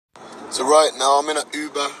So right now I'm in an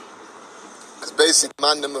Uber. Because basically,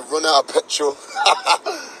 man, them have run out of petrol.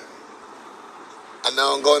 And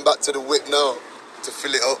now I'm going back to the whip now to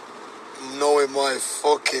fill it up. Knowing my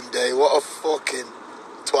fucking day. What a fucking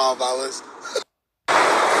 12 hours.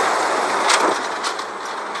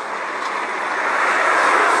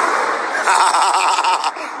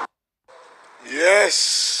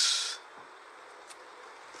 Yes.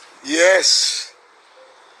 Yes.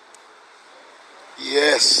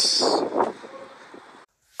 Yes.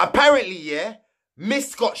 Apparently, yeah,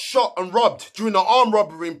 Miss got shot and robbed during an armed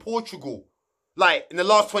robbery in Portugal. Like, in the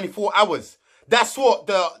last 24 hours. That's what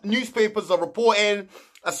the newspapers are reporting.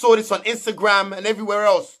 I saw this on Instagram and everywhere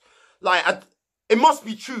else. Like, it must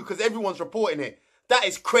be true because everyone's reporting it. That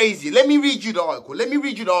is crazy. Let me read you the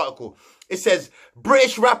article. It says,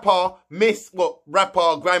 British rapper Miss, well,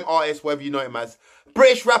 rapper, grime artist, whatever you know him as.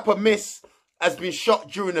 British rapper Miss has been shot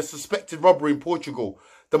during a suspected robbery in Portugal.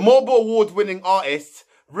 The Mobile Award-winning artist,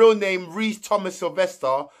 real name Reese Thomas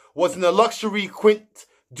Sylvester, was in a luxury Quint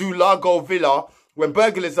do Lago villa when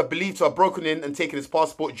burglars are believed to have broken in and taken his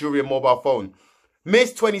passport, jewelry and mobile phone.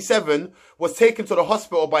 Miss, 27, was taken to the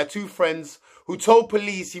hospital by two friends who told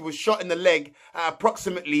police he was shot in the leg at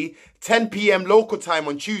approximately 10 p.m. local time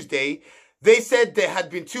on Tuesday. They said there had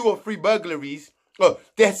been two or three burglaries.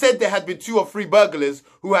 They said there had been two or three burglars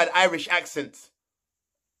who had Irish accents.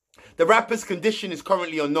 The rapper's condition is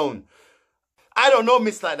currently unknown. I don't know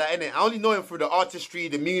Miss like that, innit? I only know him through the artistry,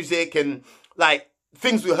 the music, and like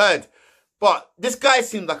things we heard. But this guy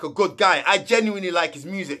seems like a good guy. I genuinely like his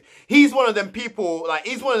music. He's one of them people, like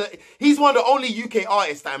he's one of the only UK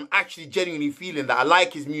artists that I'm actually genuinely feeling that I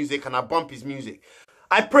like his music and I bump his music.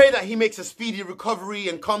 I pray that he makes a speedy recovery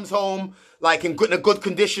and comes home like in a good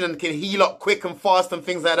condition and can heal up quick and fast and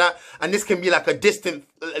things like that. And this can be like a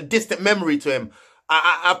distant memory to him.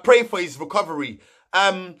 I pray for his recovery.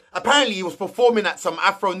 Apparently he was performing at some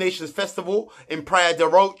Afro Nations festival in Praia de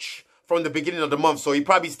Roche from the beginning of the month. So he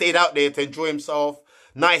probably stayed out there to enjoy himself.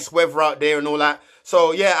 Nice weather out there and all that.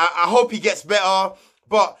 So yeah, I hope he gets better.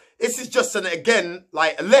 But this is just again,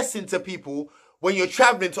 like a lesson to people. When you're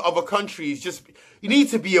traveling to other countries, you need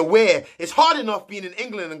to be aware. It's hard enough being in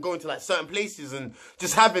England and going to like certain places and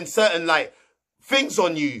just having certain like things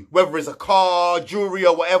on you, whether it's a car, jewelry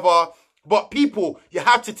or whatever. But people, you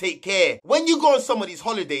have to take care. When you go on some of these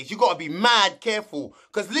holidays, you got to be mad careful.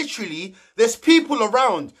 Because literally, there's people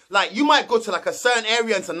around. Like, you might go to like a certain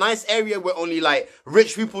area. It's a nice area where only like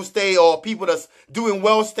rich people stay or people that's doing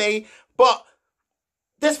well stay. But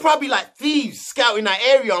there's probably like thieves scouting that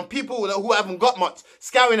area and people who haven't got much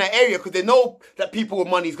scouting that area because they know that people with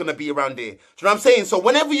money is going to be around there. Do you know what I'm saying? So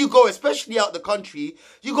whenever you go, especially out the country,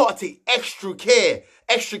 you got to take extra care.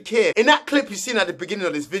 Extra care. In that clip you seen at the beginning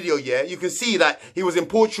of this video, yeah, you can see that he was in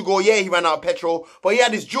Portugal. Yeah, he ran out of petrol, but he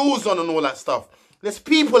had his jewels on and all that stuff. There's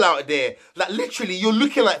people out there, like literally, you're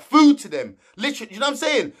looking like food to them. Literally, you know what I'm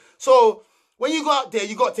saying? So when you go out there,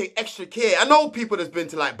 you got to take extra care. I know people that's been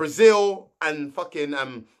to like Brazil and fucking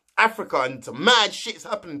Africa and some mad shit's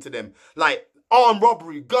happening to them. Like armed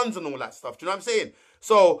robbery, guns and all that stuff. Do you know what I'm saying?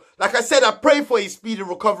 So, like I said, I pray for his speedy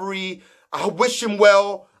recovery. I wish him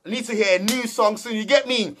well. I need to hear a new song soon. You get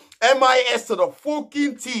me? MIS to the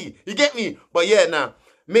fucking T. You get me? But yeah, now,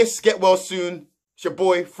 Miss, get well soon. It's your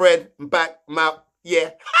boy, Fred. I'm back. I'm out. Yeah.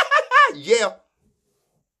 Yeah.